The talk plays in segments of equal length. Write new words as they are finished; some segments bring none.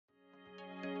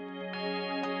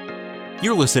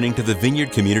You're listening to the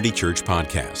Vineyard Community Church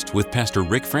podcast with Pastor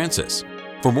Rick Francis.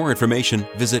 For more information,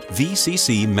 visit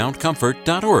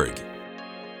vccmountcomfort.org.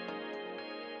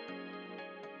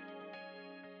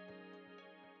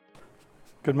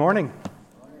 Good morning.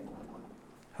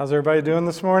 How's everybody doing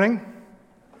this morning?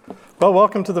 Well,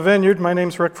 welcome to the Vineyard. My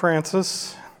name's Rick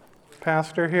Francis,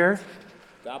 pastor here,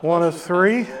 one of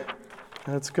three,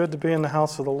 and it's good to be in the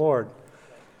house of the Lord.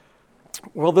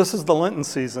 Well, this is the Lenten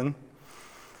season.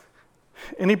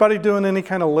 Anybody doing any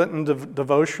kind of Lenten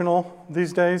devotional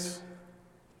these days?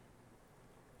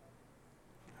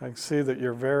 I can see that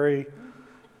you're very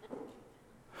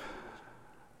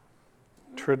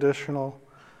traditional,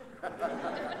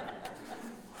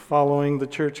 following the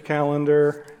church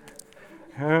calendar.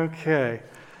 Okay.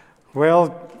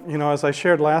 Well, as I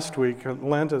shared last week,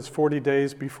 Lent is 40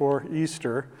 days before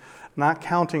Easter, not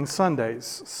counting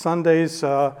Sundays. Sundays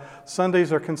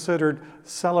are considered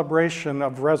celebration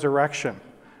of resurrection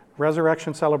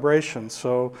celebration.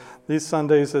 So these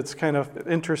Sundays, it's kind of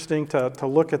interesting to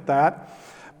look at that.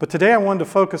 But today I wanted to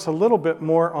focus a little bit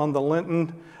more on the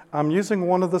Lenten. I'm using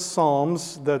one of the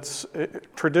Psalms that's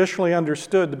traditionally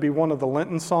understood to be one of the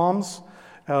Lenten Psalms,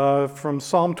 from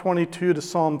Psalm 22 to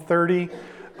Psalm 30.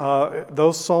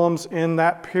 Those Psalms in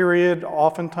that period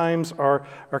oftentimes are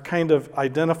kind of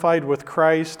identified with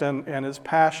Christ and his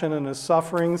passion and his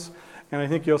sufferings. And I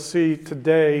think you'll see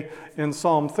today in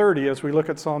Psalm 30, as we look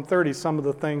at Psalm 30, some of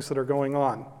the things that are going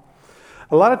on.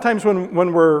 A lot of times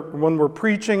when we're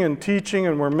preaching and teaching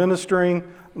and we're ministering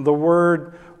the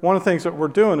Word, one of the things that we're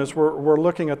doing is we're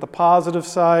looking at the positive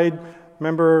side.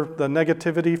 Remember the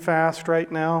negativity fast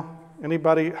right now?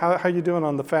 Anybody, how you doing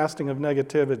on the fasting of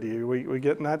negativity? We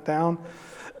getting that down?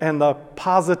 And the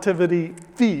positivity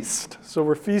feast. So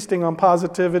we're feasting on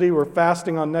positivity, we're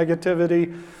fasting on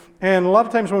negativity. And a lot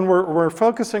of times when we're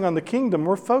focusing on the kingdom,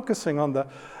 we're focusing on the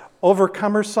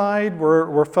overcomer side,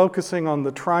 we're focusing on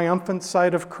the triumphant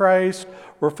side of Christ,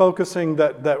 we're focusing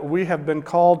that we have been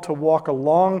called to walk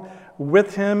along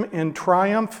with Him in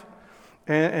triumph,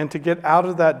 and to get out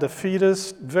of that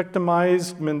defeatist,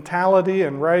 victimized mentality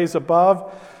and rise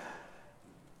above.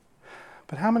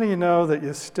 But how many of you know that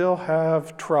you still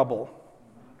have trouble?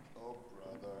 Oh,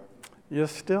 brother. You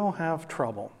still have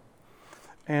trouble.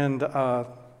 And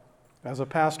as a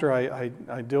pastor,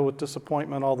 I deal with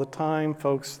disappointment all the time,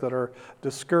 folks that are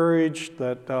discouraged,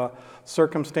 that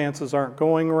circumstances aren't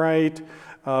going right.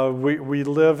 We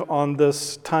live on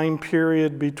this time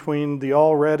period between the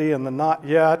already and the not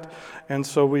yet, and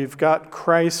so we've got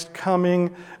Christ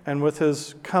coming, and with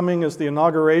His coming is the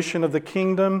inauguration of the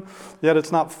kingdom, yet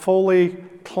it's not fully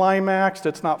climaxed,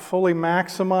 it's not fully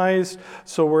maximized,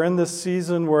 so we're in this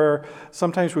season where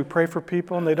sometimes we pray for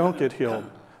people and they don't get healed.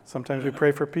 Sometimes we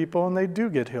pray for people and they do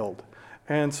get healed.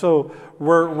 And so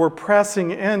we're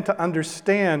pressing in to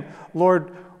understand,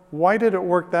 Lord, why did it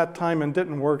work that time and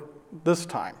didn't work this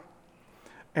time?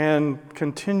 And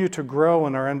continue to grow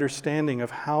in our understanding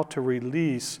of how to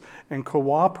release and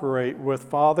cooperate with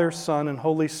Father, Son, and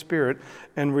Holy Spirit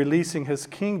in releasing His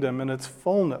kingdom in its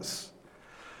fullness.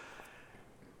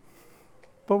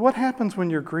 But what happens when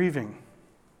you're grieving?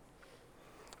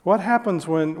 What happens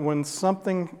when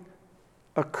something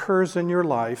occurs in your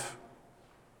life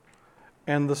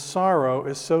and the sorrow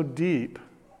is so deep?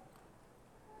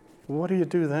 What do you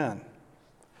do then?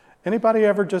 Anybody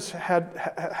ever just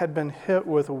had been hit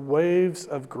with waves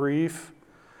of grief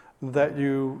that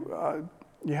you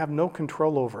have no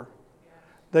control over?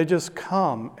 They just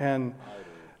come and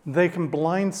they can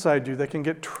blindside you. They can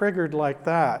get triggered like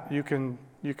that. You can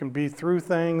be through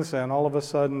things and all of a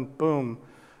sudden, boom,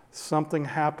 something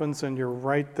happens and you're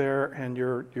right there and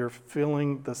you're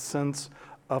feeling the sense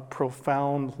of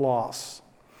profound loss.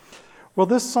 Well,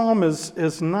 this psalm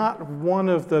is not one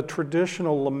of the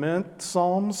traditional lament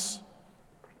psalms,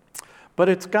 but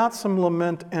it's got some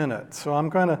lament in it. So I'm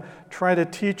going to try to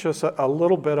teach us a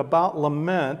little bit about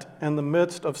lament in the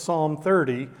midst of Psalm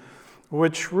 30,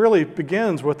 which really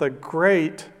begins with a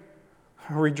great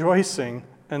rejoicing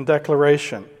and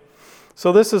declaration.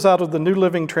 So this is out of the New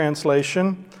Living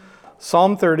Translation,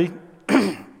 Psalm 30.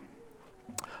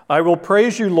 I will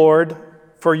praise you, Lord,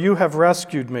 for you have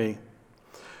rescued me.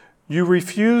 You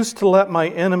refuse to let my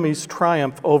enemies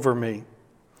triumph over me.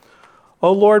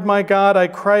 O Lord my God, I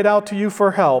cried out to you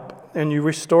for help, and you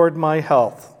restored my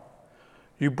health.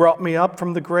 You brought me up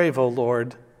from the grave, O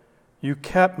Lord. You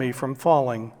kept me from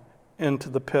falling into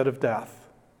the pit of death.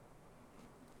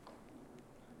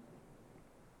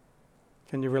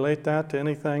 Can you relate that to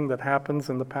anything that happens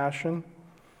in the passion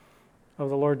of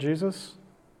the Lord Jesus?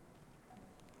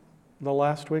 The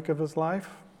last week of his life?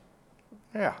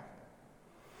 Yeah.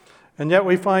 And yet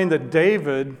we find that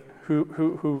David,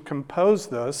 who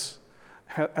composed this,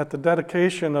 at the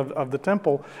dedication of the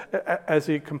temple, as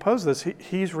he composed this,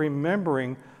 he's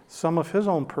remembering some of his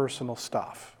own personal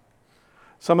stuff.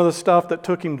 Some of the stuff that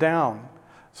took him down.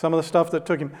 Some of the stuff that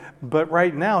took him. But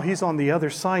right now, he's on the other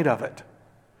side of it.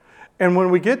 And when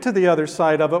we get to the other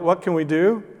side of it, what can we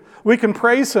do? We can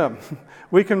praise him.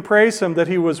 We can praise him that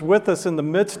he was with us in the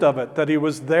midst of it, that he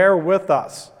was there with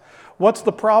us. What's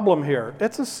the problem here?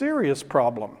 It's a serious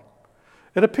problem.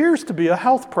 It appears to be a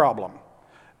health problem.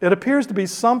 It appears to be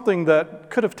something that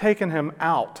could have taken him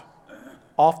out,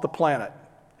 off the planet.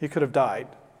 He could have died.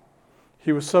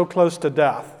 He was so close to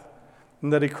death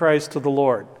that he cries to the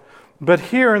Lord. But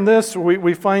here in this,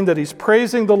 we find that he's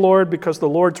praising the Lord because the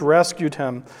Lord's rescued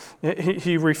him.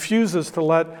 He refuses to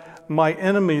let my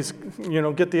enemies,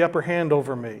 get the upper hand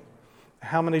over me.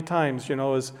 How many times,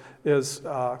 is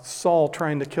Saul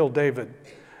trying to kill David?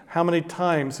 How many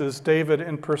times is David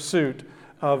in pursuit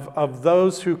of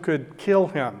those who could kill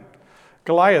him?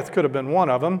 Goliath could have been one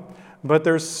of them, but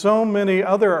there's so many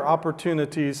other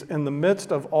opportunities in the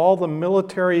midst of all the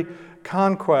military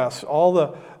conquests, all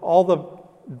the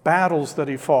battles that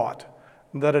he fought,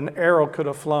 that an arrow could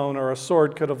have flown or a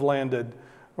sword could have landed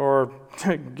or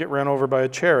get ran over by a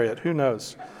chariot, who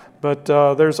knows. But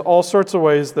there's all sorts of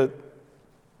ways that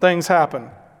things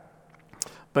happen.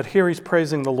 But here he's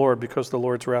praising the Lord because the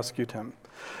Lord's rescued him.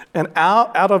 And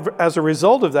as a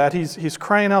result of that, he's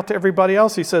crying out to everybody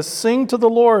else. He says, "Sing to the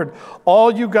Lord,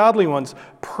 all you godly ones.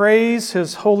 Praise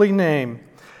his holy name.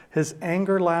 His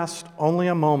anger lasts only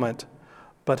a moment,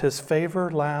 but his favor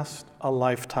lasts a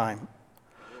lifetime.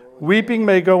 Weeping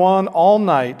may go on all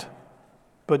night,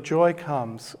 but joy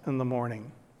comes in the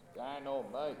morning."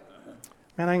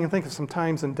 Man, I can think of some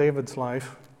times in David's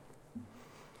life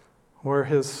where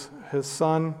his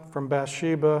son from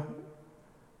Bathsheba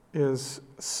is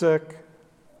sick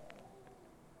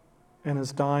and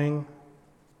is dying,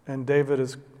 and David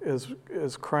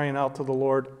is crying out to the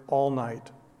Lord all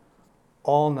night.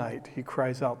 All night he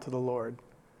cries out to the Lord.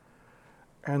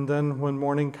 And then when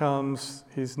morning comes,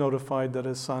 he's notified that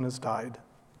his son has died.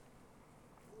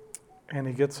 And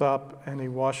he gets up and he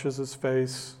washes his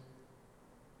face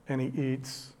and he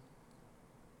eats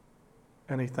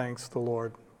and he thanks the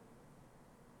Lord.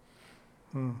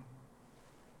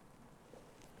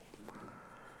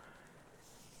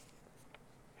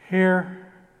 Here,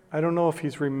 I don't know if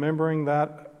he's remembering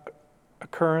that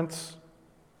occurrence,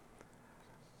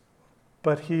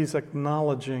 but he's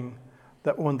acknowledging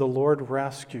that when the Lord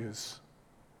rescues,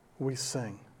 we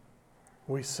sing.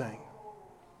 We sing.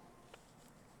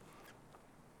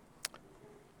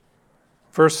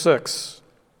 Verse 6,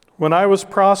 "When I was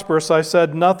prosperous, I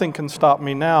said, 'Nothing can stop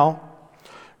me now.'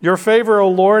 Your favor, O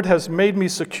Lord, has made me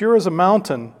secure as a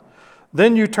mountain.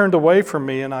 Then you turned away from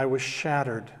me, and I was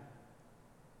shattered."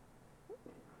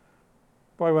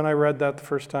 Boy, when I read that the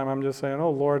first time, I'm just saying,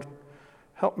 "Oh, Lord,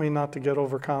 help me not to get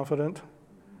overconfident.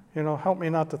 Help me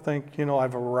not to think,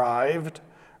 I've arrived."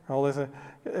 All this.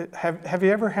 Have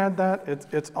you ever had that?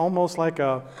 It's almost like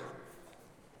an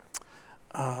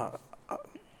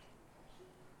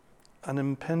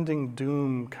impending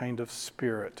doom kind of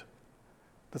spirit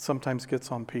that sometimes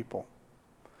gets on people.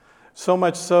 So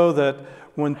much so that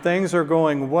when things are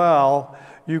going well,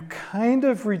 you kind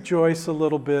of rejoice a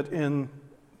little bit in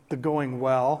the going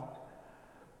well,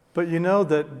 but you know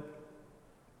that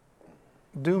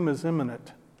doom is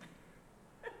imminent.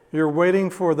 You're waiting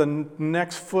for the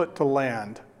next foot to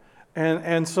land.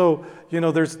 And so,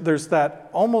 there's that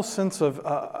almost sense of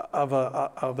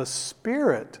a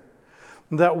spirit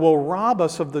that will rob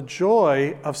us of the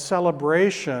joy of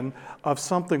celebration of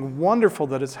something wonderful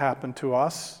that has happened to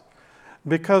us,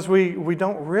 because we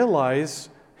don't realize.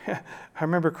 I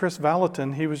remember Chris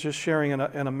Valentin, he was just sharing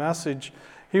in a message,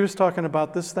 he was talking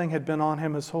about this thing had been on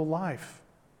him his whole life.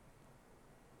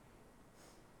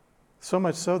 So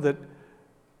much so that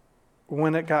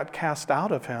when it got cast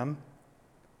out of him,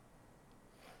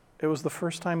 it was the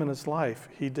first time in his life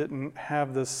he didn't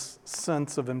have this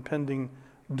sense of impending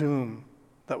doom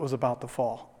that was about to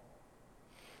fall.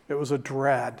 It was a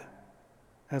dread.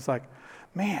 And it's like,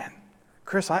 man,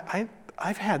 Chris,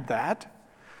 I've had that.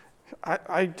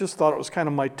 I just thought it was kind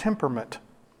of my temperament,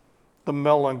 the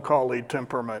melancholy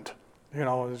temperament.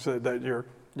 That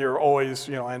you're always,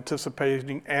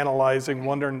 anticipating, analyzing,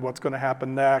 wondering what's going to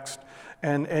happen next.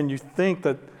 And you think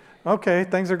that, okay,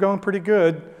 things are going pretty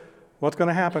good. What's going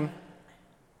to happen?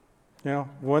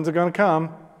 When's it going to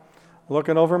come?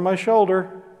 Looking over my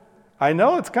shoulder. I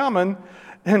know it's coming.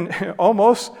 And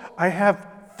almost I have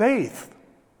faith.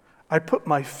 I put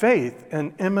my faith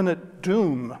in imminent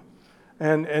doom.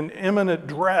 and imminent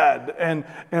dread, and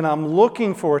I'm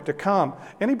looking for it to come.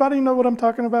 Anybody know what I'm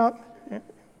talking about?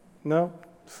 No?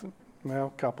 Well,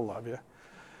 a couple of you.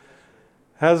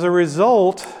 As a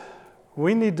result,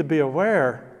 we need to be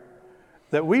aware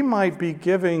that we might be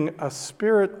giving a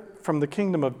spirit from the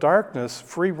kingdom of darkness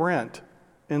free rent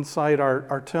inside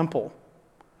our temple.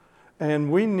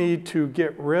 And we need to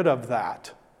get rid of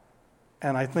that.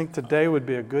 And I think today would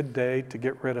be a good day to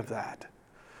get rid of that.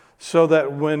 So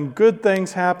that when good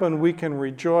things happen, we can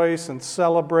rejoice and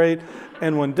celebrate.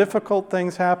 And when difficult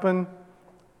things happen.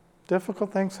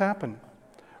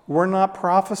 We're not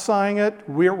prophesying it.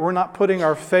 We're not putting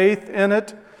our faith in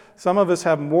it. Some of us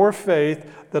have more faith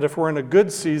that if we're in a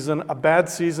good season, a bad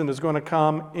season is going to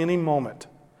come any moment.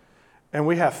 And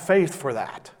we have faith for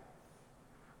that.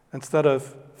 Instead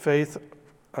of faith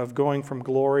of going from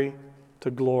glory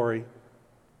to glory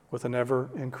with an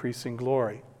ever-increasing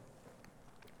glory.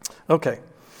 Okay.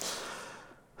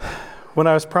 When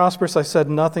I was prosperous, I said,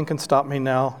 nothing can stop me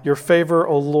now. Your favor,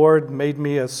 O Lord, made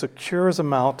me as secure as a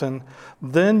mountain.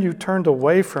 Then you turned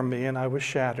away from me, and I was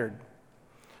shattered.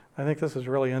 I think this is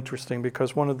really interesting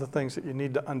because one of the things that you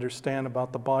need to understand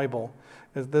about the Bible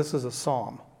is this is a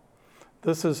psalm.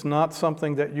 This is not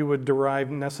something that you would derive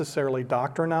necessarily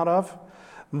doctrine out of.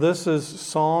 This is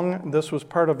song. This was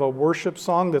part of a worship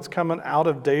song that's coming out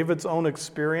of David's own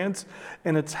experience,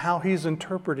 and it's how he's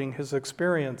interpreting his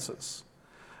experiences.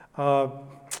 Does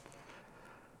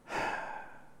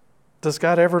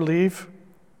God ever leave?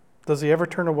 Does he ever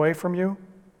turn away from you?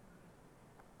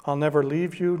 I'll never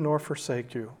leave you nor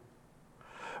forsake you.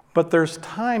 But there's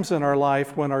times in our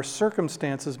life when our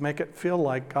circumstances make it feel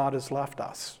like God has left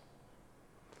us.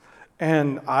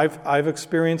 And I've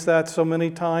experienced that so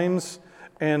many times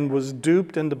and was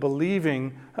duped into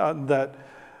believing that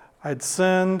I'd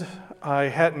sinned, I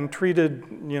hadn't treated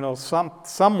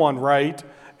someone right,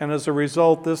 and as a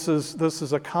result, this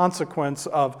is a consequence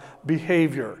of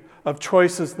behavior, of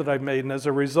choices that I've made, and as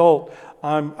a result,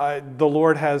 the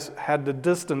Lord has had to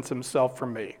distance himself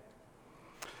from me.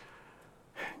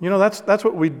 That's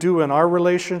what we do in our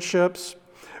relationships.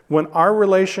 When our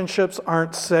relationships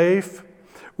aren't safe,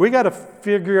 we got to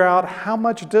figure out how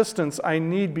much distance I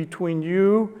need between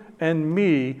you and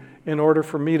me in order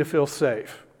for me to feel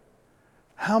safe.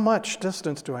 How much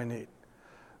distance do I need?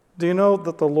 Do you know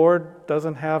that the Lord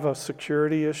doesn't have a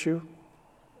security issue?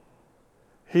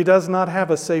 He does not have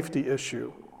a safety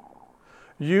issue.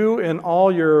 You in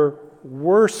all your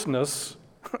worstness,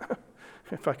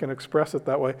 if I can express it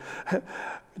that way,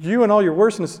 you in all your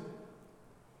worstness,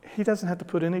 he doesn't have to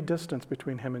put any distance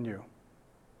between him and you.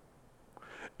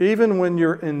 Even when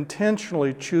you're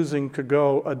intentionally choosing to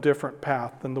go a different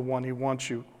path than the one he wants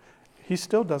you, he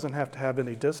still doesn't have to have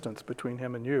any distance between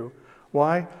him and you.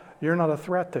 Why? You're not a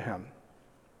threat to him.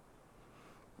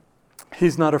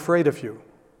 He's not afraid of you.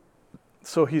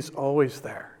 So he's always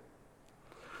there.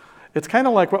 It's kind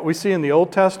of like what we see in the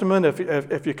Old Testament.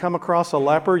 If you come across a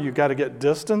leper, you've got to get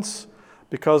distance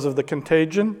because of the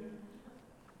contagion.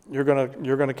 You're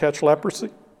gonna catch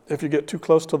leprosy if you get too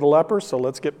close to the leper, so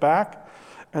let's get back.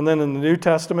 And then in the New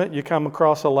Testament, you come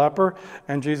across a leper,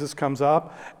 and Jesus comes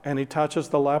up, and he touches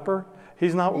the leper.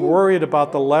 He's not worried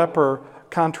about the leper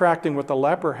contracting what the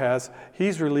leper has.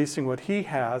 He's releasing what he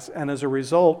has, and as a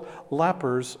result,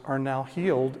 lepers are now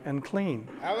healed and clean.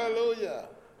 Hallelujah.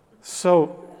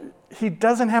 So he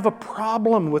doesn't have a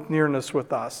problem with nearness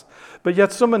with us. But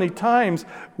yet so many times,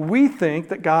 we think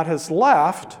that God has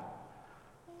left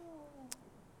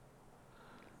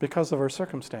because of our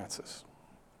circumstances,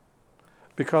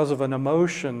 because of an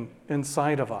emotion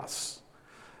inside of us,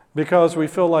 because we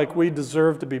feel like we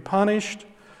deserve to be punished,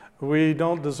 we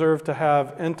don't deserve to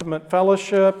have intimate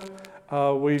fellowship,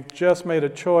 we've just made a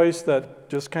choice that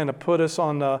just kind of put us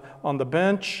on the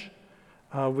bench,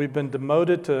 we've been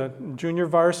demoted to junior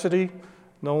varsity,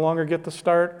 no longer get to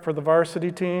start for the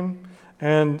varsity team,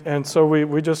 and so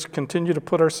we just continue to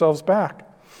put ourselves back.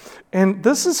 And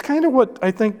this is kind of what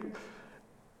I think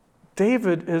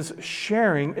David is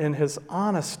sharing in his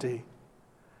honesty.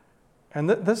 And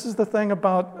this is the thing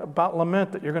about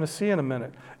lament that you're going to see in a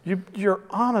minute. You're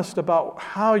honest about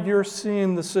how you're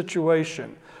seeing the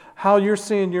situation, how you're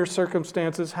seeing your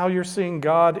circumstances, how you're seeing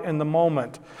God in the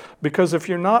moment. Because if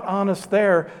you're not honest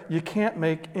there, you can't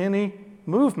make any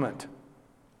movement.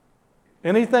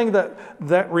 Anything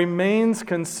that remains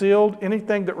concealed,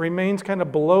 anything that remains kind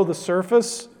of below the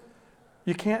surface,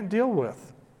 you can't deal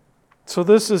with. So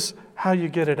this is how you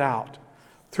get it out,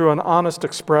 through an honest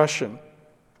expression.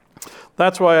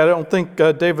 That's why I don't think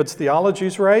David's theology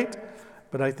is right,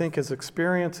 but I think his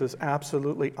experience is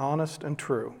absolutely honest and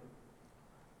true.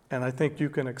 And I think you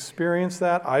can experience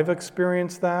that. I've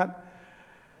experienced that.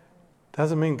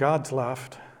 Doesn't mean God's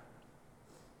left.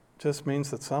 Just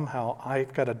means that somehow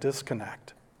I've got a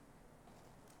disconnect.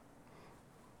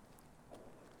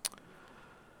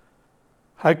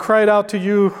 I cried out to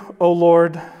you, O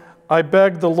Lord. I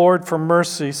begged the Lord for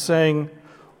mercy, saying,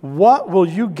 what will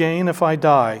you gain if I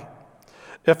die?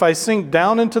 If I sink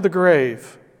down into the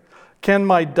grave, can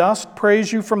my dust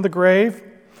praise you from the grave?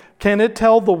 Can it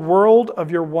tell the world of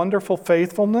your wonderful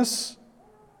faithfulness?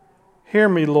 Hear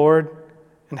me, Lord,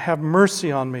 and have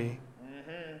mercy on me.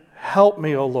 Help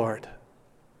me, O Lord.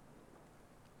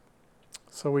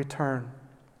 So we turn.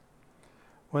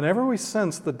 Whenever we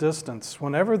sense the distance,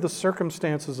 whenever the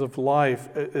circumstances of life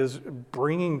is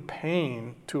bringing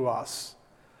pain to us,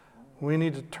 we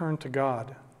need to turn to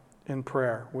God in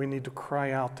prayer. We need to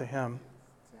cry out to Him.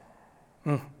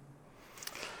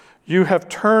 You have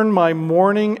turned my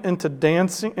mourning into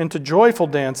dancing, into joyful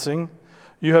dancing.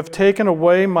 You have taken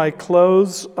away my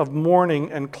clothes of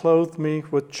mourning and clothed me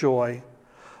with joy,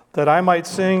 that I might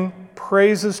sing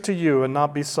praises to you and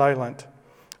not be silent.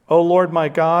 O Lord my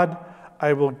God,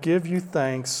 I will give you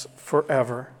thanks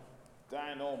forever.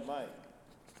 Dynamite.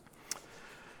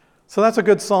 So that's a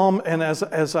good psalm, and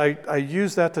as I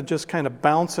use that to just kind of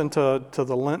bounce into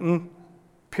the Lenten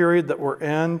period that we're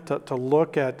in, to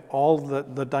look at all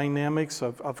the dynamics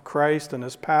of Christ and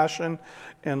His passion,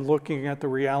 and looking at the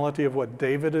reality of what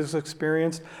David has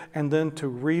experienced, and then to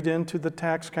read into the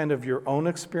text kind of your own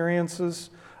experiences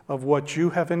of what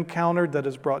you have encountered that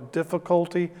has brought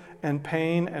difficulty and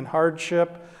pain and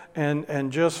hardship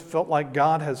and just felt like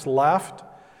God has left.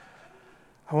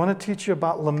 I want to teach you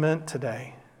about lament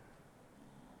today.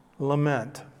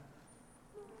 Lament.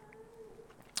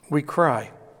 We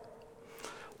cry.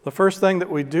 The first thing that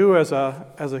we do as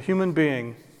a human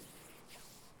being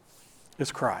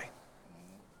is cry.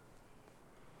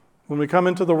 When we come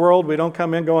into the world, we don't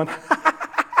come in going,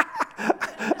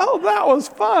 oh, that was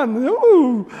fun.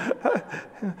 Ooh.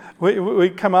 We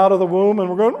come out of the womb and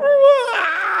we're going,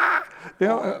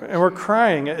 and we're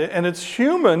crying. And it's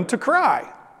human to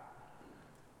cry.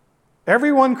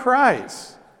 Everyone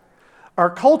cries.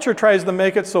 Our culture tries to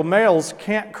make it so males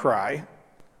can't cry.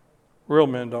 Real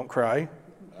men don't cry.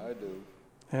 I do.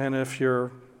 And if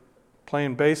you're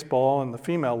playing baseball in the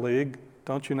female league,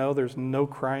 don't you know there's no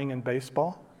crying in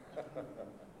baseball?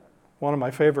 One of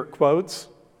my favorite quotes,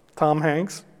 Tom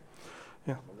Hanks.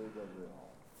 Yeah.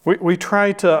 We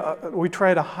try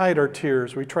to hide our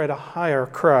tears. We try to hide our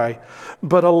cry.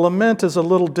 But a lament is a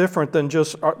little different than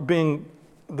just being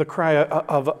the cry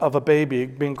of a baby,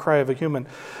 being cry of a human.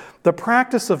 The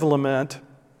practice of lament,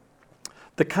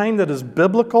 the kind that is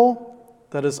biblical,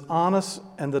 that is honest,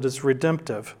 and that is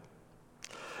redemptive,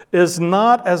 is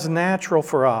not as natural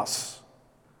for us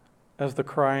as the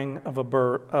crying of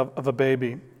a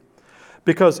baby,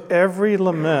 because every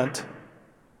lament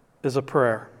is a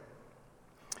prayer.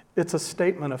 It's a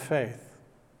statement of faith.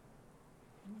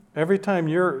 Every time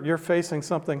you're facing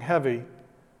something heavy,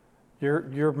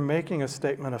 you're making a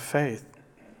statement of faith.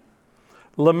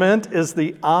 Lament is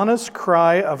the honest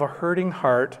cry of a hurting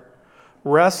heart,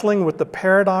 wrestling with the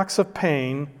paradox of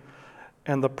pain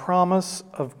and the promise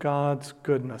of God's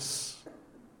goodness.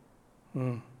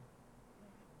 I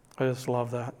just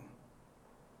love that.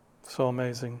 So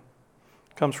amazing.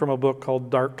 It comes from a book called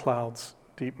Dark Clouds,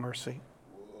 Deep Mercy.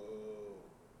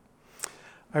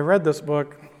 I read this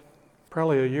book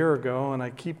probably a year ago, and I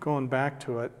keep going back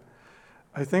to it.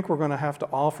 I think we're going to have to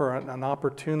offer an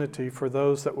opportunity for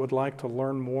those that would like to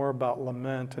learn more about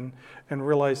lament and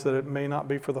realize that it may not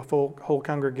be for the whole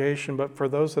congregation, but for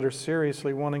those that are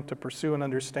seriously wanting to pursue and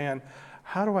understand,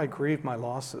 how do I grieve my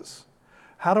losses?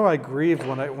 How do I grieve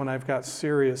when I've got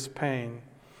serious pain?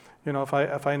 You know, if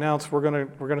I announce we're going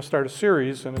to start a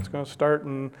series and it's going to start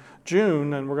in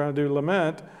June and we're going to do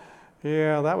lament,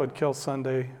 yeah, that would kill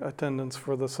Sunday attendance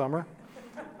for the summer.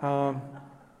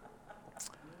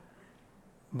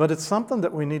 But it's something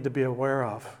that we need to be aware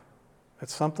of.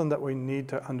 It's something that we need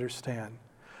to understand.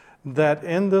 That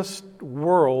in this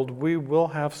world, we will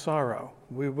have sorrow.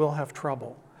 We will have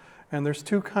trouble. And there's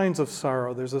two kinds of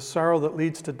sorrow. There's a sorrow that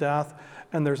leads to death,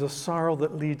 and there's a sorrow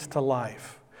that leads to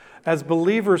life. As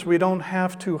believers, we don't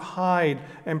have to hide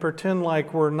and pretend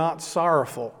like we're not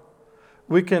sorrowful.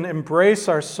 We can embrace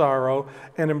our sorrow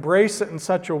and embrace it in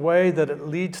such a way that it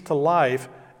leads to life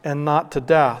and not to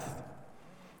death.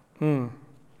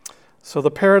 So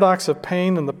the paradox of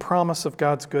pain and the promise of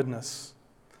God's goodness.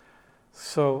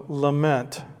 So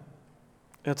lament,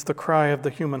 it's the cry of the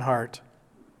human heart.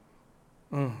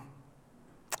 The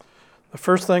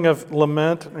first thing of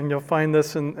lament, and you'll find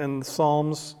this in the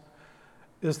Psalms,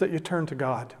 is that you turn to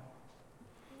God.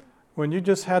 When you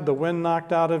just had the wind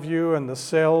knocked out of you and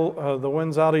the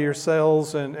wind's out of your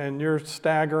sails and you're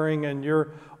staggering and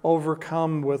you're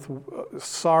overcome with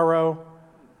sorrow,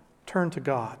 turn to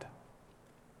God.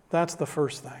 That's the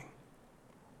first thing.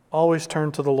 Always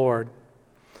turn to the Lord.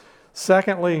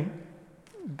 Secondly,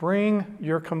 bring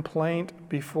your complaint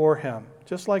before Him,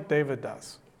 just like David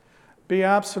does. Be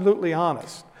absolutely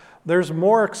honest. There's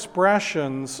more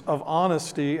expressions of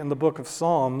honesty in the book of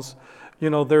Psalms.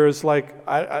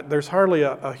 There's hardly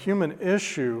a human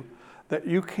issue that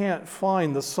you can't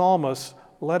find the psalmist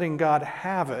letting God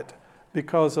have it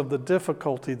because of the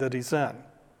difficulty that he's in.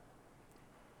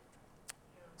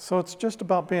 So it's just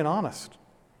about being honest.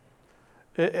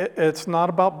 It's not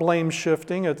about blame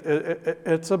shifting.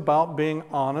 It's about being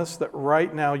honest that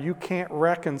right now you can't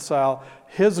reconcile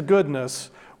His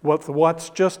goodness with what's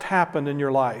just happened in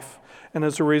your life. And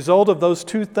as a result of those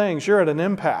two things, you're at an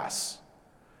impasse.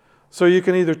 So you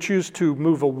can either choose to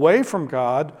move away from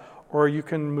God or you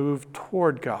can move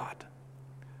toward God.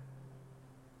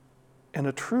 And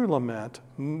a true lament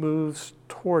moves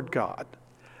toward God,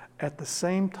 at the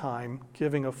same time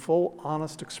giving a full,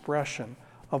 honest expression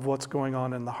of what's going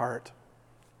on in the heart,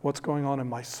 what's going on in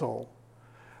my soul,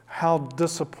 how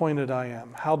disappointed I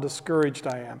am, how discouraged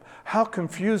I am, how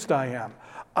confused I am.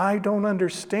 I don't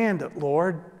understand it,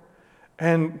 Lord.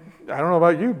 And I don't know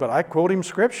about you, but I quote Him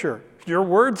Scripture. Your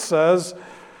word says,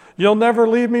 you'll never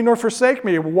leave me nor forsake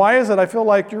me. Why is it I feel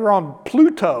like you're on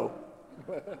Pluto?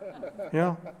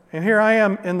 And here I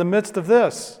am in the midst of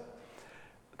this.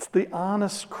 It's the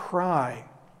honest cry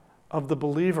of the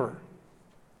believer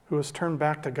who has turned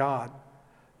back to God.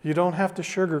 You don't have to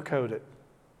sugarcoat it.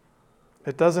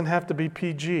 It doesn't have to be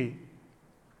PG.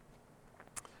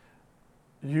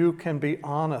 You can be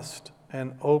honest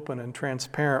and open and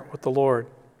transparent with the Lord.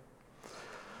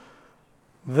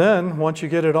 Then, once you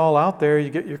get it all out there,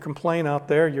 you get your complaint out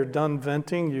there, you're done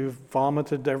venting, you've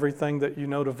vomited everything that you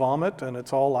know to vomit, and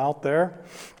it's all out there,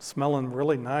 smelling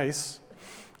really nice.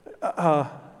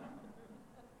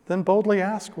 Then boldly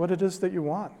ask what it is that you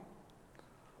want.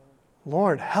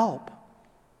 Lord, help.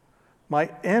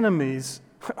 My enemies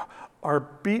are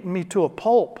beating me to a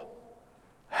pulp.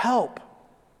 Help.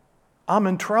 I'm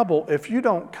in trouble. If you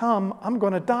don't come, I'm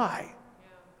going to die.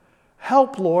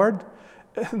 Help, Lord.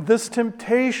 This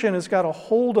temptation has got a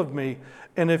hold of me,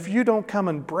 and if you don't come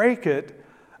and break it,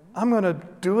 I'm going to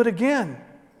do it again.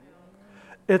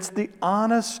 It's the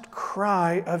honest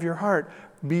cry of your heart.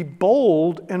 Be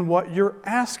bold in what you're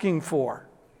asking for.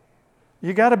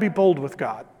 You got to be bold with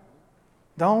God.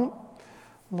 Don't,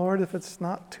 Lord, if it's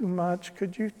not too much,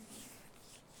 could you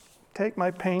take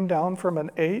my pain down from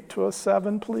an 8 to a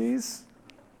 7, please?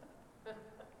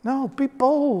 No, be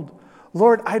bold.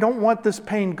 Lord, I don't want this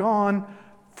pain gone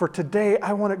for today.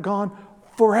 I want it gone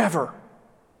forever.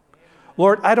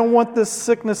 Lord, I don't want this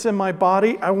sickness in my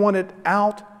body. I want it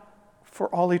out for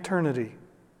all eternity.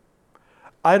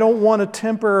 I don't want a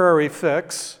temporary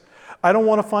fix. I don't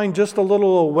want to find just a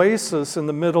little oasis in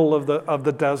the middle of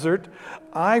the desert.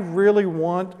 I really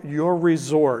want your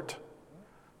resort.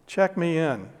 Check me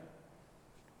in.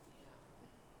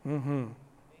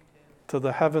 To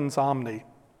the heavens omni.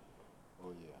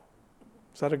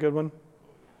 Is that a good one?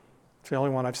 It's the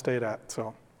only one I've stayed at,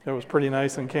 so it was pretty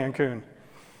nice in Cancun.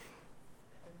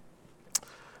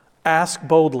 Ask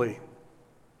boldly.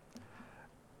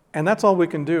 And that's all we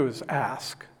can do is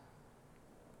ask.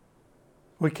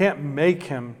 We can't make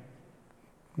Him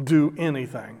do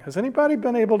anything. Has anybody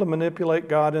been able to manipulate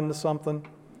God into something?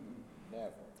 Never.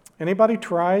 Anybody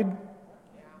tried?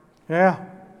 Yeah.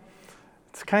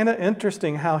 It's kind of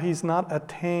interesting how He's not a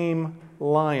tame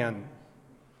lion.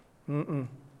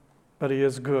 But He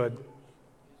is good.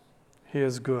 He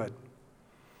is good.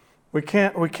 We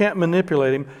can't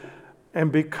manipulate Him. And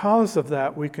because of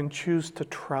that, we can choose to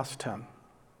trust Him.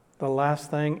 The last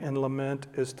thing in lament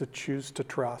is to choose to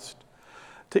trust.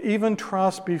 To even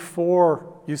trust before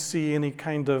you see any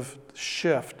kind of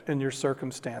shift in your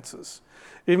circumstances.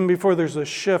 Even before there's a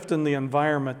shift in the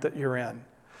environment that you're in.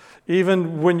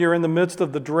 Even when you're in the midst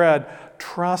of the dread,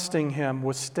 trusting Him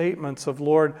with statements of,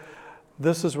 Lord,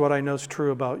 this is what I know is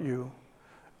true about you.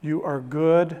 You are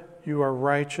good, you are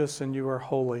righteous, and you are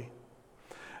holy.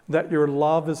 That your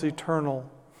love is eternal,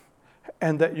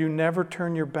 and that you never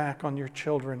turn your back on your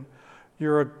children.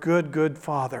 You're a good, good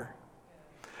Father.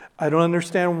 I don't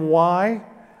understand why.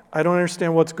 I don't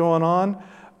understand what's going on.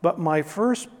 But my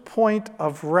first point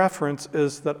of reference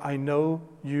is that I know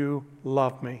you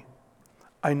love me.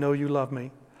 I know you love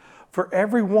me. For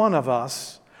every one of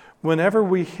us, whenever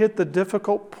we hit the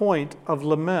difficult point of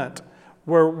lament,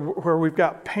 where we've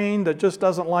got pain that just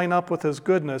doesn't line up with His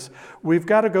goodness, we've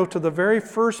got to go to the very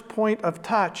first point of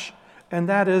touch and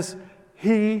that is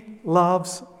He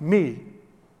loves me.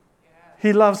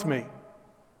 He loves me.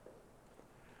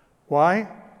 Why?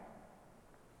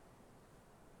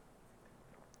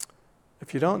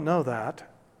 If you don't know that,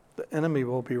 the enemy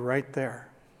will be right there.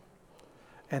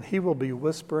 And he will be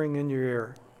whispering in your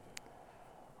ear,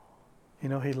 you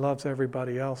know, he loves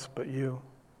everybody else but you.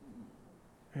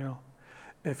 You know,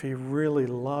 if he really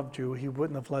loved you, he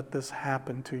wouldn't have let this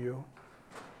happen to you.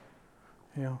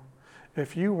 You know,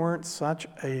 if you weren't such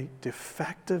a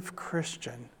defective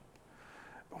Christian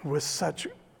with such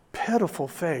pitiful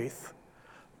faith,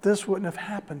 this wouldn't have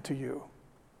happened to you.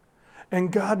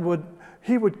 And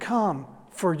He would come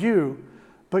for you,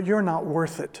 but you're not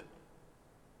worth it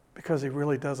because He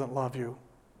really doesn't love you.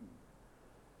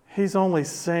 He's only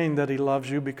saying that He loves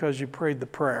you because you prayed the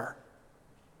prayer.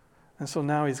 And so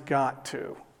now He's got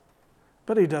to,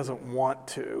 but He doesn't want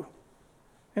to.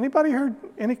 Anybody heard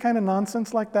any kind of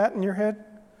nonsense like that in your head?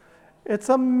 It's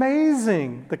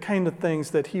amazing the kind of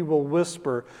things that He will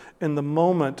whisper in the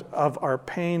moment of our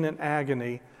pain and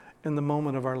agony, in the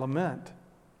moment of our lament.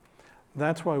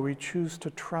 That's why we choose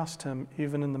to trust Him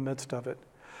even in the midst of it.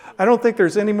 I don't think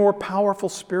there's any more powerful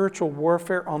spiritual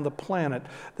warfare on the planet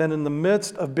than in the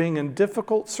midst of being in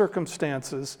difficult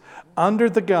circumstances, under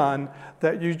the gun,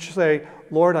 that you say,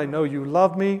 Lord, I know you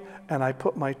love me, and I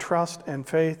put my trust and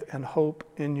faith and hope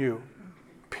in you.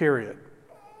 Period.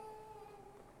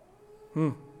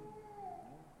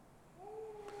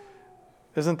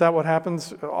 Isn't that what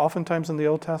happens oftentimes in the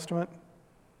Old Testament?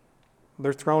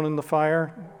 They're thrown in the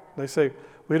fire. They say,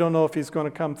 we don't know if He's going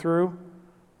to come through.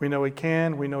 We know He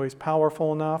can. We know He's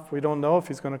powerful enough. We don't know if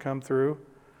He's going to come through.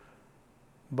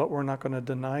 But we're not going to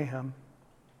deny Him.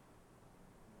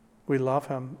 We love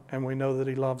Him, and we know that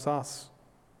He loves us.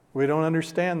 We don't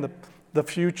understand the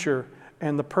future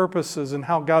and the purposes and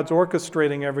how God's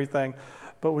orchestrating everything,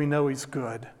 but we know He's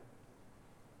good.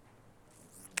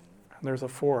 And there's a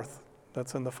fourth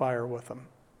that's in the fire with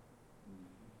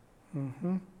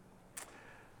Him.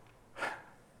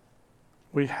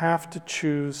 We have to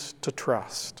choose to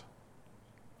trust.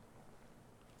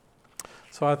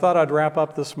 So I thought I'd wrap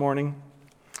up this morning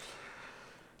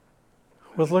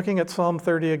with looking at Psalm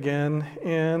 30 again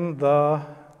in the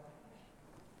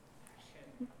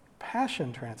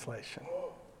Passion Translation.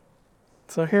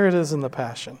 So here it is in the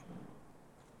Passion.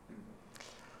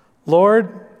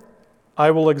 Lord,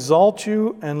 I will exalt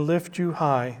you and lift you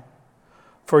high,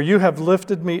 for you have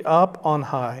lifted me up on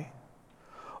high.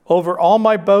 Over all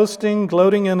my boasting,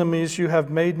 gloating enemies, you have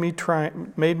made me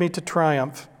to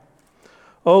triumph.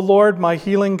 O Lord, my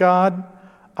healing God,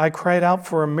 I cried out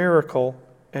for a miracle,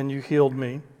 and you healed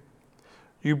me.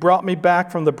 You brought me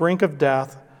back from the brink of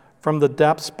death, from the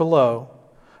depths below.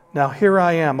 Now here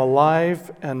I am,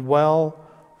 alive and well,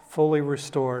 fully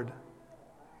restored.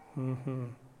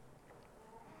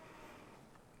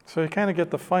 So you kind of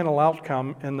get the final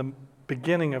outcome in the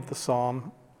beginning of the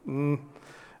psalm.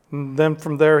 And then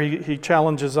from there, he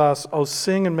challenges us, oh,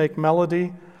 sing and make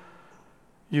melody,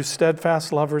 you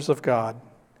steadfast lovers of God.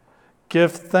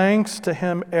 Give thanks to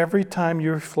Him every time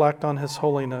you reflect on His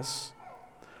holiness.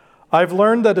 I've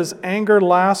learned that His anger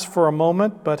lasts for a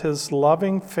moment, but His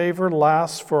loving favor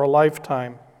lasts for a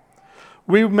lifetime.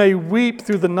 We may weep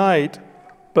through the night,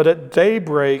 but at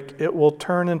daybreak it will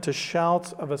turn into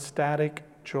shouts of ecstatic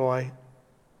joy.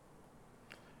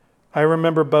 I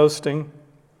remember boasting,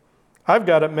 I've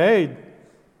got it made.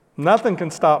 Nothing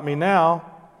can stop me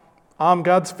now. I'm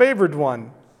God's favored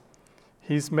one.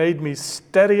 He's made me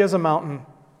steady as a mountain.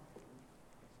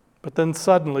 But then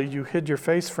suddenly you hid your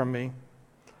face from me.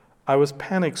 I was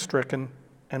panic-stricken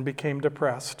and became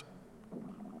depressed.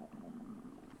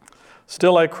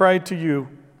 Still I cried to you,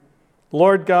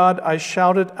 Lord God, I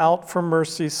shouted out for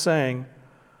mercy, saying,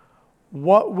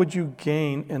 what would you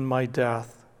gain in my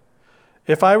death?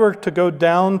 If I were to go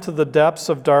down to the depths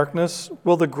of darkness,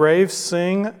 will the grave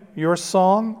sing your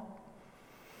song?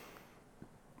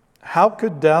 How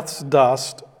could death's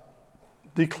dust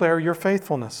declare your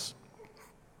faithfulness?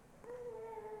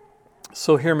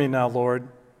 So hear me now, Lord.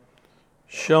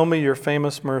 Show me your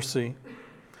famous mercy.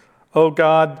 O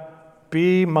God,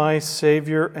 be my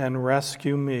Savior and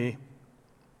rescue me.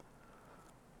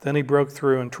 Then He broke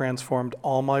through and transformed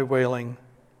all my wailing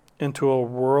into a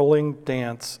whirling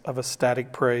dance of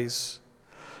ecstatic praise.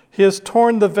 He has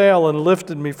torn the veil and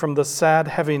lifted me from the sad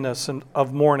heaviness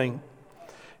of mourning.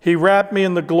 He wrapped me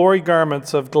in the glory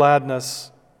garments of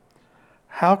gladness.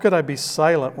 How could I be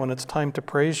silent when it's time to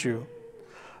praise you?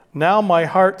 Now my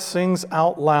heart sings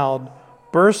out loud,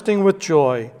 bursting with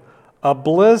joy, a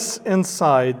bliss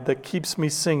inside that keeps me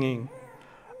singing.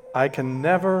 I can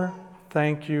never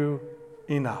thank you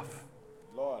enough.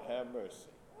 Lord have mercy.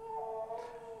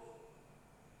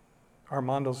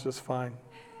 Armando's just fine.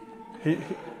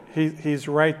 He's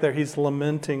right there. He's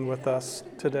lamenting with us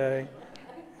today.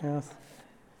 Yes.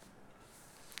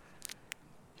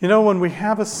 You know, when we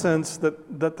have a sense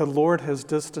that the Lord has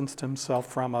distanced himself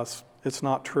from us, it's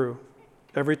not true.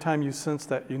 Every time you sense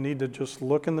that, you need to just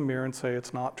look in the mirror and say,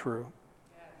 it's not true.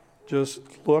 Just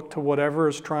look to whatever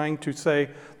is trying to say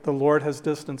the Lord has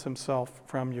distanced himself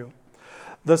from you.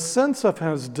 The sense of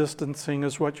his distancing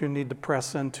is what you need to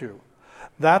press into.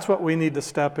 That's what we need to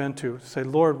step into. Say,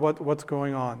 Lord, what's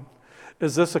going on?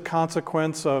 Is this a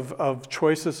consequence of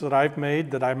choices that I've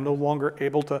made that I'm no longer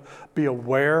able to be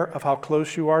aware of how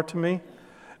close you are to me?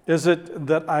 Is it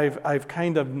that I've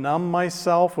kind of numbed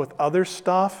myself with other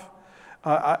stuff?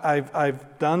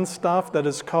 I've done stuff that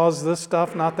has caused this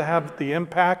stuff not to have the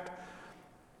impact,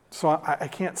 so I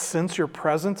can't sense your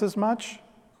presence as much?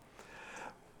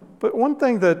 But one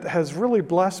thing that has really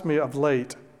blessed me of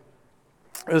late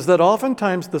is that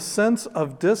oftentimes the sense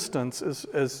of distance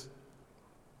is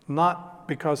not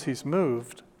because he's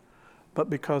moved, but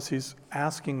because he's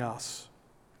asking us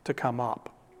to come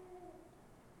up.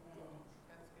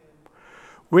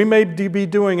 We may be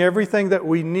doing everything that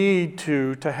we need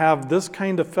to have this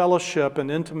kind of fellowship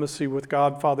and intimacy with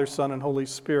God, Father, Son, and Holy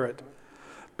Spirit.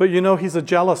 But you know, he's a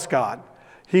jealous God.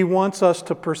 He wants us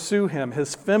to pursue him.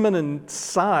 His feminine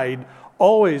side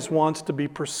always wants to be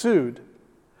pursued.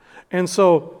 And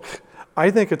so I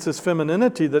think it's his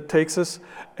femininity that takes us,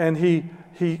 and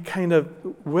he kind of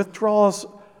withdraws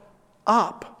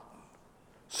up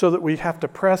so that we have to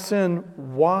press in.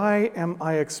 Why am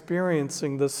I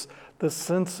experiencing this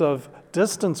sense of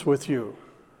distance with you?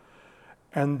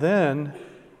 And then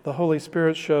the Holy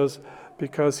Spirit shows,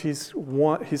 because he's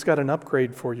got an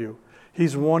upgrade for you.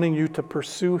 He's wanting you to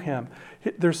pursue him.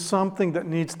 There's something that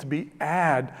needs to be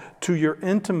added to your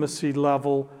intimacy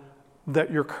level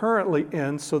that you're currently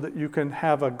in so that you can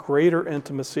have a greater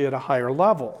intimacy at a higher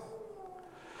level.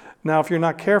 Now, if you're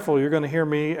not careful, you're going to hear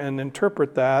me and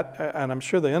interpret that, and I'm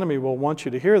sure the enemy will want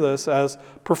you to hear this, as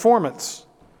performance.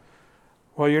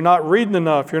 Well, you're not reading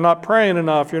enough, you're not praying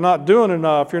enough, you're not doing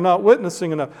enough, you're not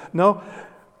witnessing enough. No.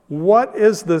 What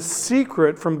is the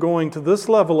secret from going to this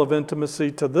level of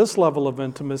intimacy to this level of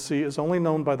intimacy is only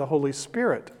known by the Holy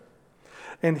Spirit.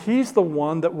 And he's the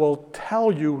one that will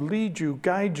tell you, lead you,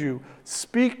 guide you,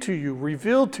 speak to you,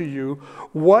 reveal to you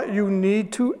what you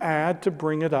need to add to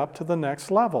bring it up to the next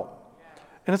level.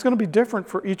 And it's going to be different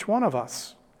for each one of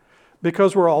us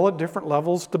because we're all at different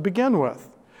levels to begin with.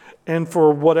 And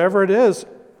for whatever it is,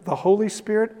 the Holy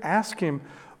Spirit, ask him,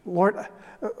 Lord,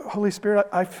 Holy Spirit,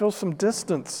 I feel some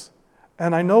distance.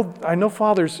 And I know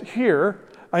Father's here.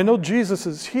 I know Jesus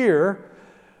is here.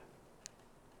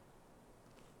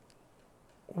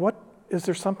 Is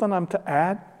there something I'm to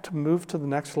add to move to the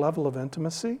next level of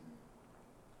intimacy?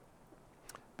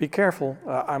 Be careful.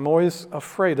 I'm always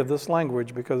afraid of this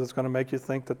language because it's going to make you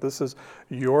think that this is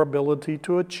your ability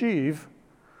to achieve.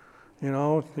 You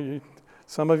know,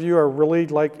 some of you are really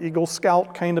like Eagle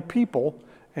Scout kind of people,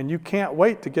 and you can't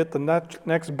wait to get the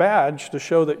next badge to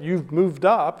show that you've moved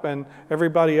up and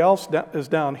everybody else is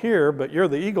down here, but you're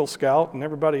the Eagle Scout and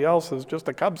everybody else is just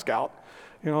a Cub Scout,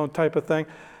 type of thing.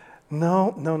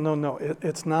 No.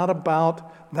 It's not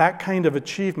about that kind of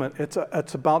achievement.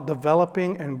 It's about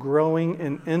developing and growing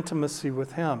in intimacy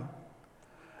with him.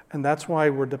 And that's why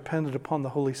we're dependent upon the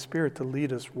Holy Spirit to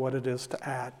lead us what it is to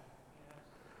add.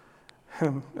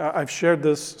 I've shared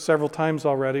this several times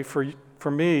already.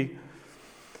 For me,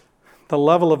 the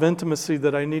level of intimacy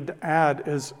that I need to add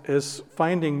is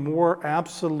finding more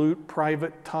absolute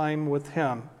private time with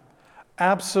him.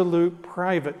 Absolute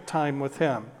private time with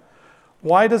him.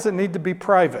 Why does it need to be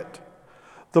private?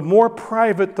 The more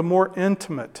private, the more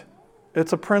intimate.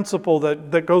 It's a principle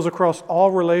that goes across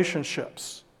all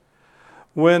relationships.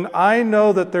 When I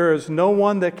know that there is no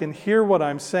one that can hear what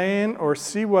I'm saying or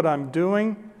see what I'm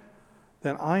doing,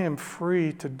 then I am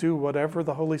free to do whatever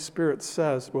the Holy Spirit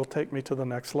says will take me to the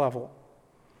next level.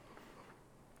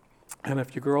 And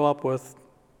if you grow up with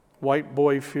white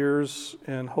boy fears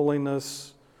in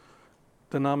holiness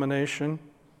denomination,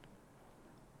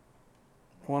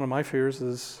 one of my fears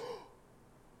is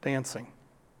dancing.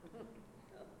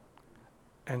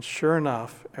 And sure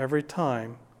enough, every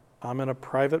time I'm in a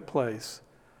private place,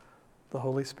 the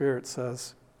Holy Spirit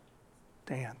says,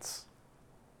 dance.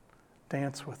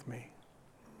 Dance with me.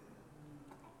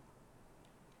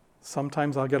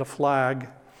 Sometimes I'll get a flag,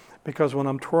 because when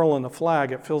I'm twirling the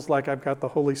flag, it feels like I've got the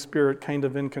Holy Spirit kind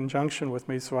of in conjunction with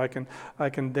me, so I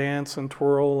can dance and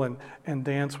twirl and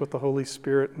dance with the Holy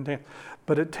Spirit and dance.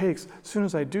 But it takes, as soon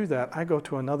as I do that, I go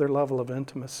to another level of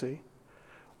intimacy.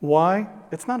 Why?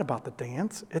 It's not about the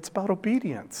dance, it's about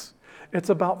obedience. It's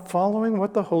about following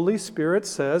what the Holy Spirit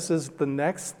says is the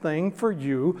next thing for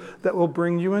you that will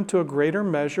bring you into a greater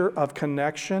measure of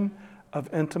connection,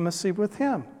 of intimacy with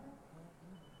Him.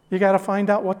 You got to find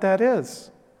out what that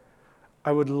is.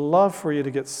 I would love for you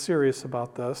to get serious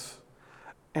about this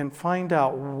and find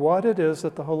out what it is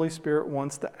that the Holy Spirit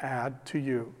wants to add to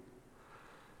you.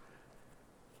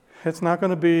 It's not going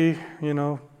to be,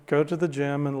 go to the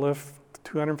gym and lift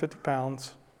 250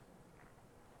 pounds.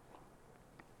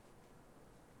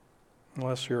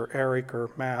 Unless you're Eric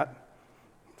or Matt,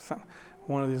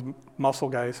 one of these muscle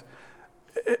guys.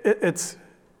 It's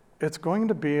going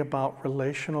to be about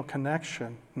relational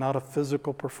connection, not a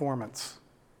physical performance.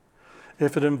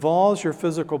 If it involves your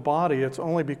physical body, it's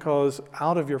only because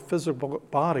out of your physical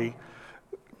body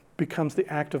becomes the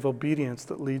act of obedience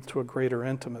that leads to a greater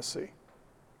intimacy.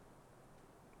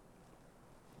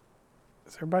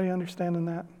 Is everybody understanding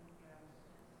that?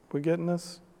 We getting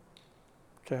this?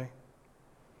 Okay.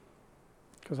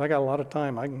 Because I got a lot of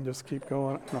time. I can just keep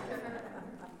going. No.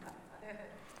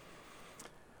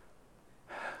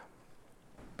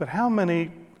 But how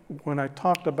many, when I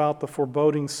talked about the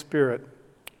foreboding spirit,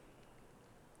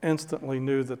 instantly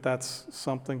knew that that's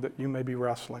something that you may be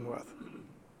wrestling with?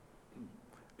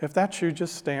 If that's you,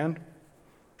 just stand.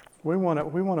 We want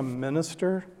to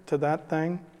minister to that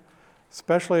thing,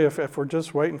 especially if we're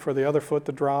just waiting for the other foot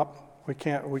to drop. We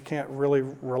can't really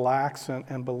relax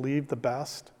and believe the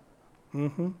best.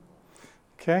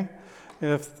 Okay?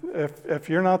 If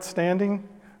you're not standing,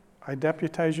 I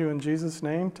deputize you in Jesus'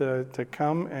 name to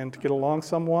come and to get along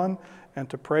someone and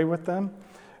to pray with them.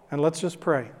 And let's just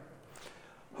pray.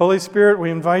 Holy Spirit,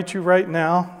 we invite you right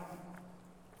now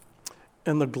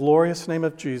in the glorious name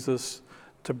of Jesus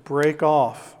to break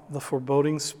off the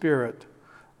foreboding spirit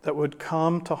that would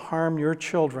come to harm your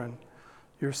children,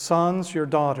 your sons, your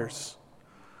daughters.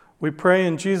 We pray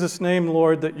in Jesus' name,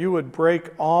 Lord, that you would break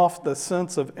off the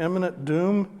sense of imminent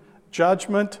doom,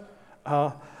 judgment,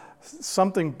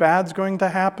 something bad's going to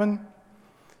happen.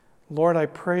 Lord, I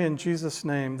pray in Jesus'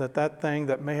 name that thing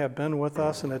that may have been with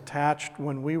us and attached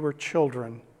when we were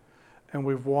children and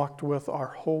we've walked with our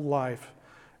whole life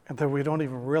and that we don't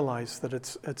even realize that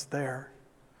it's there.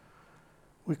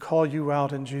 We call you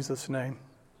out in Jesus' name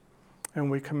and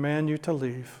we command you to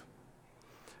leave.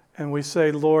 And we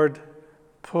say, Lord,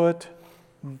 put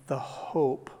the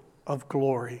hope of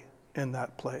glory in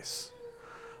that place.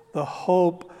 The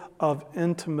hope of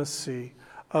intimacy,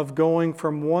 of going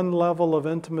from one level of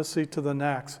intimacy to the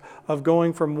next, of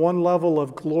going from one level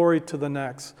of glory to the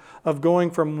next, of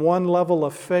going from one level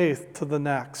of faith to the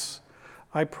next.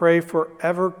 I pray for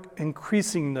ever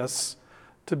increasingness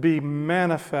to be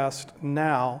manifest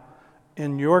now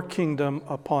in your kingdom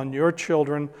upon your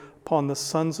children, upon the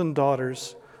sons and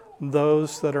daughters,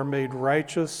 those that are made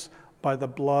righteous by the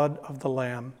blood of the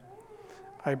Lamb.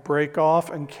 I break off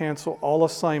and cancel all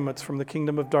assignments from the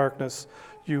kingdom of darkness.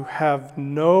 You have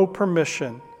no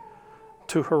permission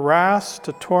to harass,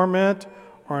 to torment,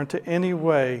 or in any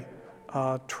way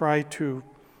try to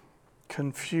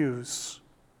confuse.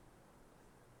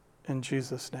 In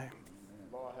Jesus' name.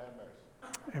 Lord have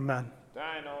mercy. Amen.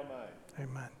 Thine own mind.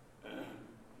 Amen.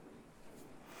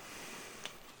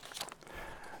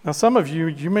 Now, some of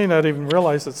you may not even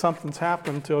realize that something's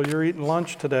happened until you're eating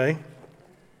lunch today.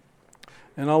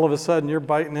 And all of a sudden, you're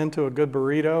biting into a good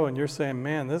burrito and you're saying,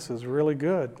 man, this is really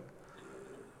good.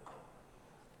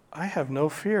 I have no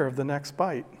fear of the next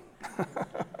bite.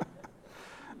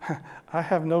 I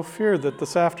have no fear that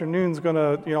this afternoon's going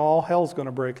to, all hell's going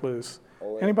to break loose.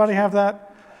 Anybody have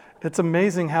that? It's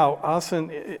amazing how us,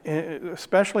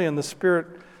 especially in the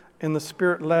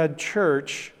Spirit-led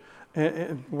church,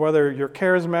 whether you're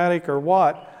charismatic or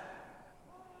what,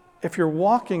 if you're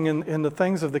walking in the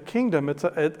things of the kingdom,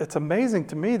 it's amazing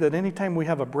to me that anytime we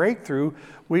have a breakthrough,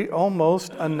 we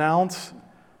almost announce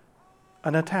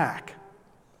an attack.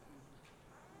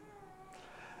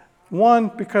 One,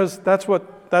 because that's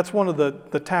one of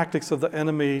the tactics of the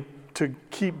enemy to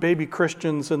keep baby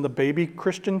Christians in the baby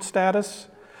Christian status,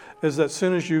 is that as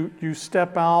soon as you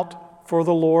step out for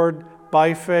the Lord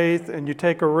by faith and you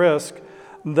take a risk,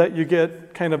 that you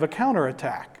get kind of a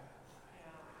counterattack.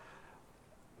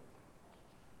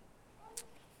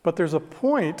 But there's a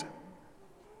point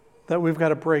that we've got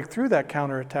to break through that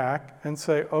counterattack and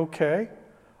say, okay,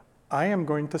 I am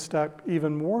going to step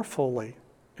even more fully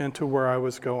into where I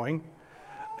was going,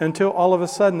 until all of a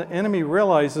sudden the enemy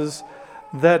realizes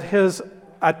that his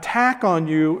attack on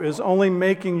you is only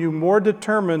making you more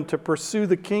determined to pursue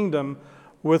the kingdom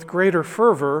with greater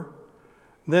fervor.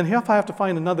 Then he'll have to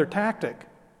find another tactic.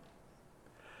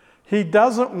 He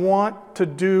doesn't want to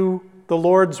do the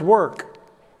Lord's work.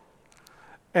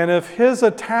 And if his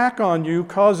attack on you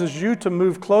causes you to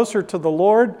move closer to the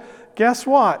Lord, guess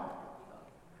what?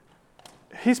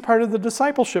 He's part of the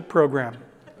discipleship program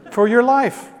for your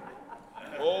life.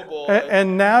 Oh boy.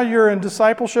 And now you're in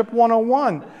Discipleship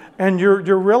 101. And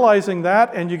you're realizing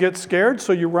that, and you get scared,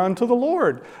 so you run to the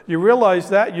Lord. You realize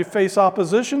that, you face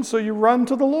opposition, so you run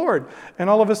to the Lord.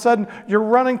 And all of a sudden, you're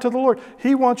running to the Lord.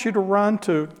 He wants you to run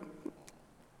to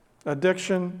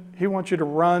addiction. He wants you to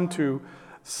run to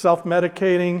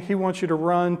self-medicating. He wants you to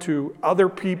run to other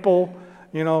people.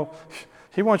 You know,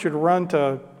 he wants you to run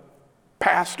to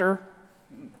pastor.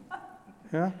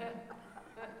 Yeah.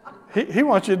 He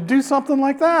wants you to do something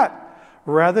like that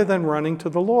rather than running to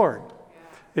the Lord.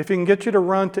 If he can get you to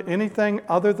run to anything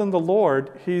other than the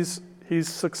Lord, he's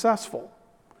successful.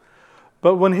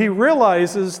 But when he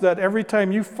realizes that every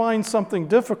time you find something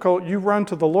difficult, you run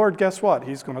to the Lord, guess what?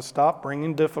 He's going to stop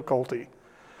bringing difficulty.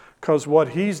 Because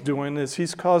what he's doing is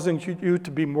he's causing you to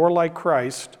be more like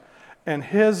Christ, and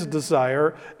his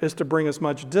desire is to bring as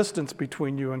much distance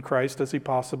between you and Christ as he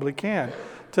possibly can,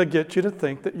 to get you to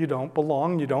think that you don't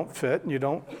belong, you don't fit, and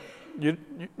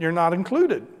you're not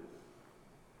included.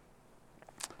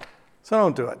 So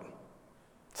don't do it.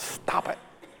 Stop it.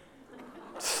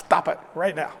 Stop it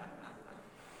right now.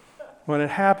 When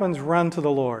it happens, run to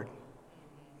the Lord,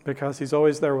 because he's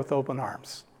always there with open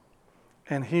arms,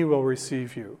 and he will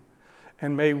receive you.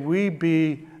 And may we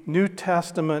be New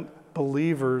Testament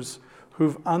believers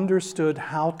who've understood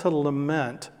how to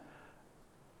lament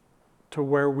to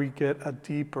where we get a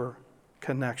deeper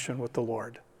connection with the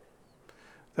Lord.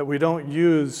 That we don't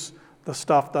use the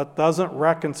stuff that doesn't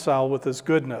reconcile with his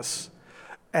goodness,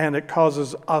 and it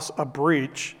causes us a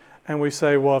breach, and we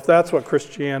say, well, if that's what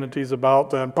Christianity is about,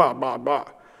 then blah, blah, blah.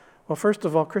 Well, first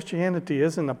of all, Christianity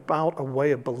isn't about a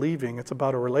way of believing, it's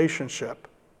about a relationship.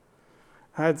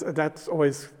 That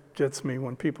always gets me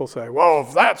when people say, well,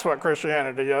 if that's what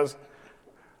Christianity is.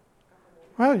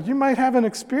 Well, you might have an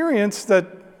experience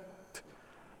but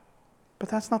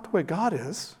that's not the way God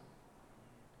is.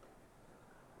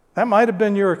 That might have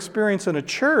been your experience in a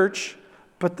church,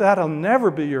 but that'll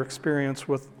never be your experience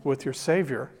with your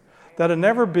Savior. That'll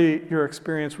never be your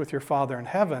experience with your Father in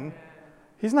heaven.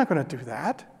 He's not going to do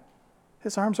that.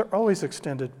 His arms are always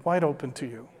extended wide open to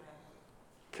you.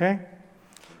 Okay?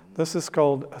 This is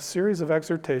called a series of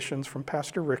exhortations from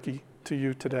Pastor Ricky to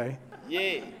you today.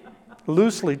 Yeah.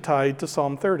 Loosely tied to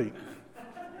Psalm 30.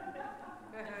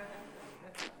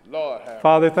 Lord have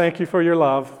Father, thank you for your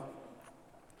love.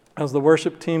 As the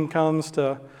worship team comes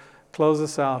to close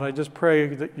us out, I just pray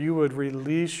that you would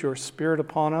release your Spirit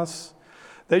upon us,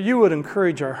 that you would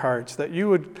encourage our hearts, that you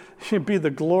would be the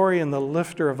glory and the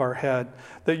lifter of our head,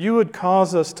 that you would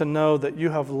cause us to know that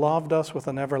you have loved us with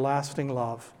an everlasting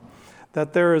love,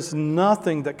 that there is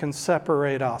nothing that can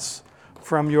separate us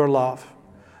from your love,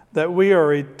 that we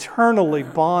are eternally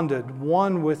bonded,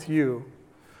 one with you.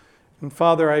 And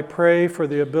Father, I pray for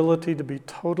the ability to be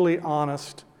totally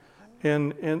honest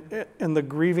in the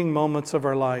grieving moments of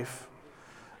our life.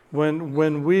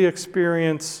 When we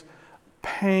experience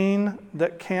pain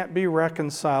that can't be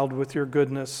reconciled with your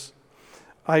goodness,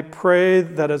 I pray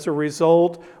that as a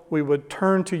result, we would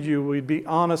turn to you, we'd be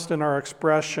honest in our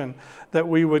expression, that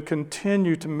we would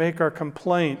continue to make our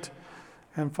complaint,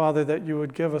 and Father, that you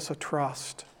would give us a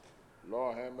trust,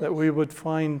 Lord have mercy. that we would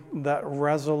find that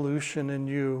resolution in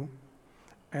you,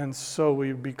 and so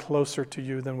we'd be closer to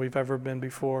you than we've ever been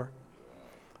before.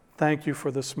 Thank you for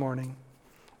this morning.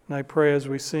 And I pray as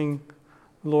we sing,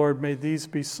 Lord, may these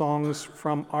be songs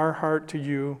from our heart to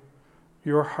you,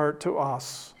 your heart to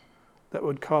us, that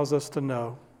would cause us to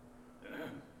know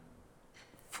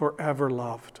forever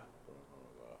loved,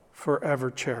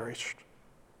 forever cherished.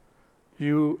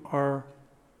 You are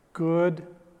good,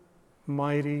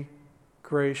 mighty,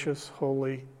 gracious,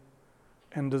 holy,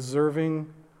 and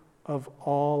deserving of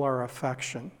all our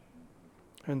affection.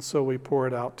 And so we pour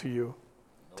it out to you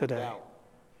today.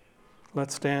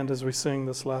 Let's stand as we sing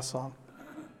this last song.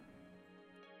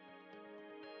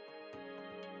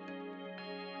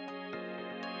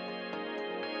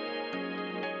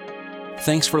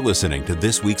 Thanks for listening to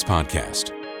this week's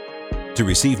podcast. To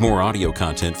receive more audio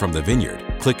content from the Vineyard,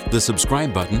 click the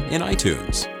subscribe button in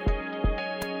iTunes.